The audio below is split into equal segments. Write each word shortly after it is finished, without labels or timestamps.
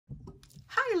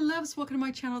loves, welcome to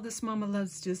my channel. This Mama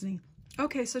Loves Disney.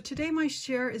 Okay, so today my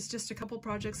share is just a couple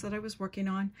projects that I was working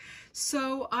on.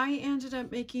 So I ended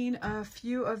up making a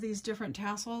few of these different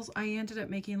tassels. I ended up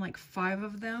making like 5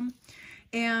 of them.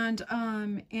 And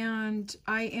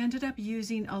I ended up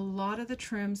using a lot of the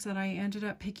trims that I ended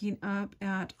up picking up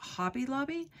at Hobby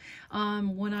Lobby.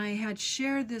 When I had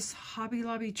shared this Hobby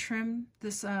Lobby trim,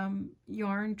 this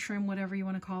yarn trim, whatever you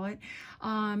want to call it,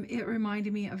 it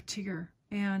reminded me of Tigger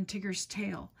and Tigger's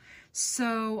tail.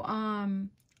 So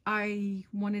I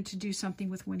wanted to do something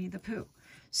with Winnie the Pooh.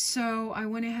 So I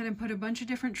went ahead and put a bunch of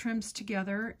different trims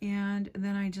together, and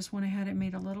then I just went ahead and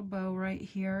made a little bow right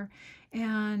here.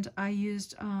 And I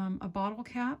used a bottle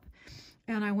cap,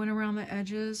 and I went around the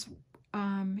edges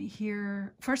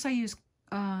here. First I used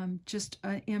just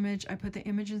an image. I put the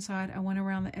image inside. I went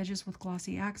around the edges with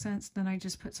glossy accents. Then I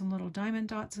just put some little diamond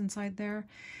dots inside there,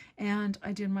 and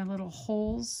I did my little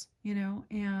holes, you know,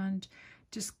 and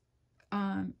just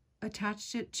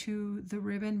attached it to the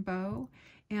ribbon bow.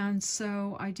 And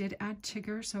so I did add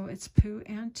Tigger, so it's Pooh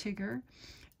and Tigger.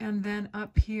 And then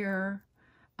up here,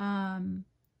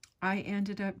 I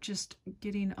ended up just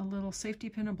getting a little safety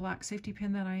pin, a black safety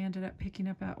pin that I ended up picking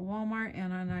up at Walmart,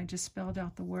 and then I just spelled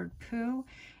out the word Pooh.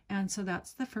 And so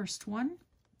that's the first one.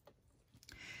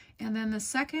 And then the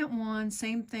second one,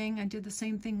 same thing. I did the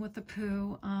same thing with the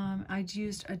Pooh. I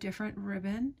used a different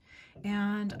ribbon,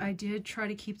 and I did try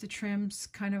to keep the trims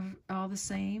kind of all the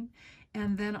same.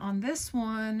 And then on this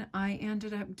one, I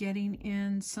ended up getting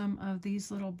in some of these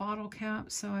little bottle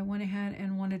caps. So I went ahead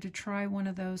and wanted to try one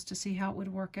of those to see how it would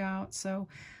work out. So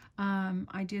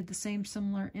I did the same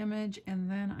similar image, and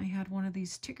then I had one of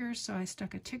these Tiggers. So I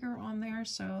stuck a Tigger on there.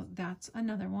 So that's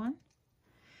another one.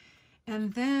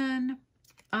 And then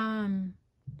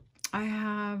I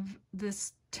have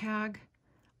this tag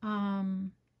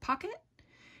pocket.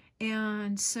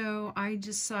 And so I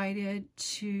decided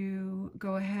to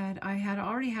go ahead. I had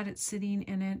already had it sitting,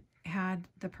 and it had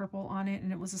the purple on it,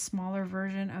 and it was a smaller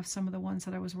version of some of the ones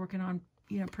that I was working on,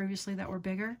 you know, previously that were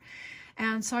bigger.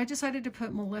 And so I decided to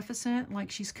put Maleficent, like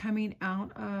she's coming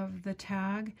out of the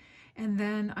tag. And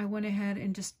then I went ahead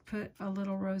and just put a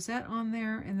little rosette on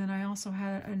there. And then I also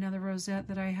had another rosette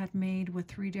that I had made with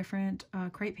 3 different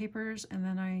crepe papers. And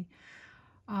then I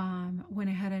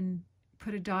went ahead and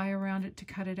put a die around it to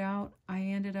cut it out. I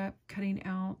ended up cutting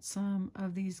out some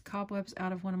of these cobwebs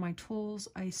out of one of my tools.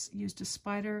 I used a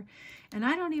spider, and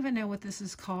I don't even know what this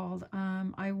is called.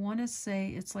 I want to say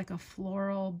it's like a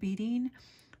floral beading.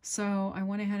 So I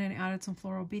went ahead and added some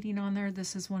floral beading on there.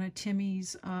 This is one of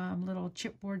Timmy's little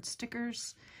chipboard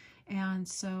stickers. And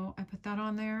so I put that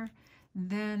on there.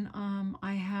 Then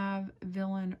I have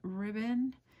Villain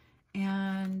ribbon,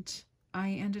 and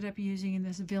I ended up using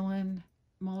this Villain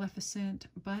Maleficent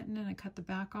button, and I cut the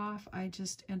back off. I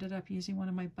just ended up using one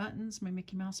of my buttons, my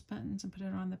Mickey Mouse buttons, and put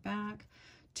it on the back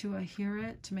to adhere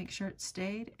it to make sure it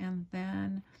stayed. And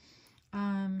then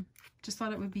just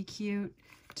thought it would be cute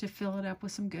to fill it up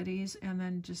with some goodies and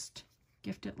then just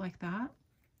gift it like that.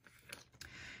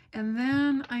 And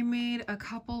then I made a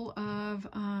couple of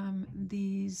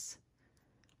these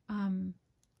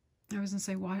I was gonna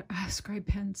say scribe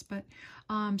pens, but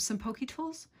some Pocky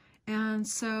tools. And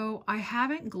so I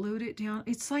haven't glued it down.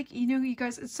 It's like, you know, you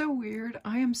guys, it's so weird.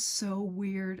 I am so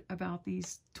weird about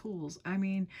these tools. I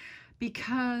mean,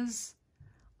 because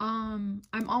I'm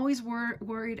always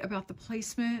worried about the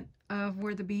placement of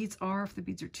where the beads are, if the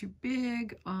beads are too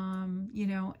big, you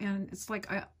know, and it's like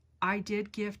I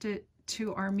did gift it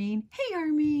to Armene. Hey,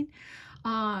 Armene.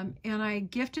 And I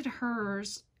gifted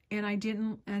hers, and I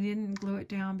didn't glue it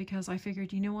down because I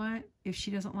figured, you know what, if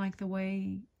she doesn't like the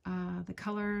way the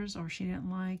colors, or she didn't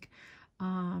like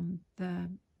the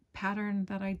pattern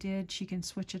that I did, she can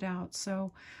switch it out.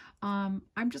 So I'm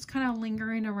just kind of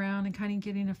lingering around and kind of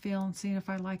getting a feel and seeing if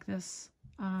I like this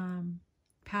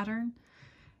pattern.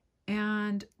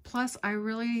 And plus, I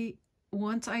really,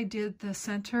 once I did the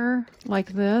center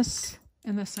like this,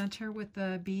 in the center with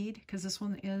the bead, because this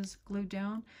one is glued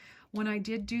down, when I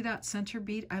did do that center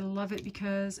bead, I love it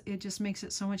because it just makes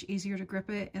it so much easier to grip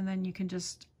it, and then you can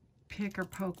just pick or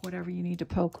poke whatever you need to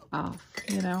poke off,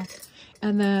 you know.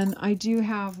 And then I do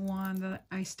have one that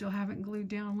I still haven't glued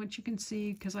down, which you can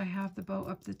see because I have the bow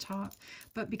up the top,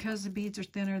 but because the beads are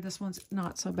thinner, this one's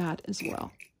not so bad as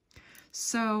well.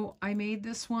 So I made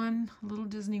this one, a little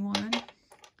Disney one,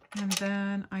 and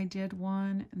then I did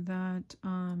one that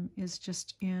is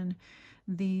just in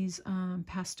these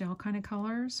pastel kind of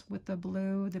colors with the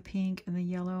blue, the pink, and the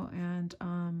yellow, and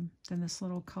then this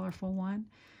little colorful one.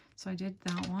 So I did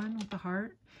that one with the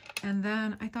heart. And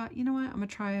then I thought, you know what, I'm going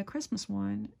to try a Christmas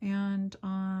one. And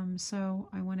so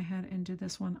I went ahead and did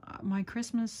this one. My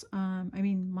Christmas,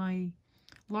 my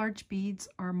large beads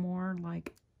are more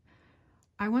like,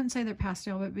 I wouldn't say they're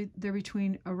pastel, but they're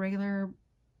between a regular,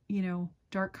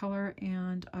 dark color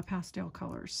and a pastel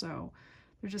color. So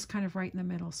they're just kind of right in the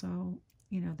middle. So,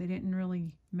 they didn't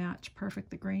really match perfect,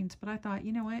 the grains, but I thought,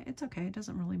 you know what, it's okay. It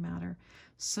doesn't really matter.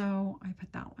 So I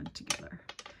put that one together.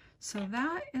 So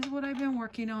that is what I've been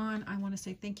working on. I want to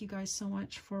say thank you guys so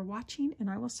much for watching, and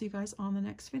I will see you guys on the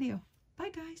next video. Bye,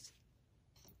 guys.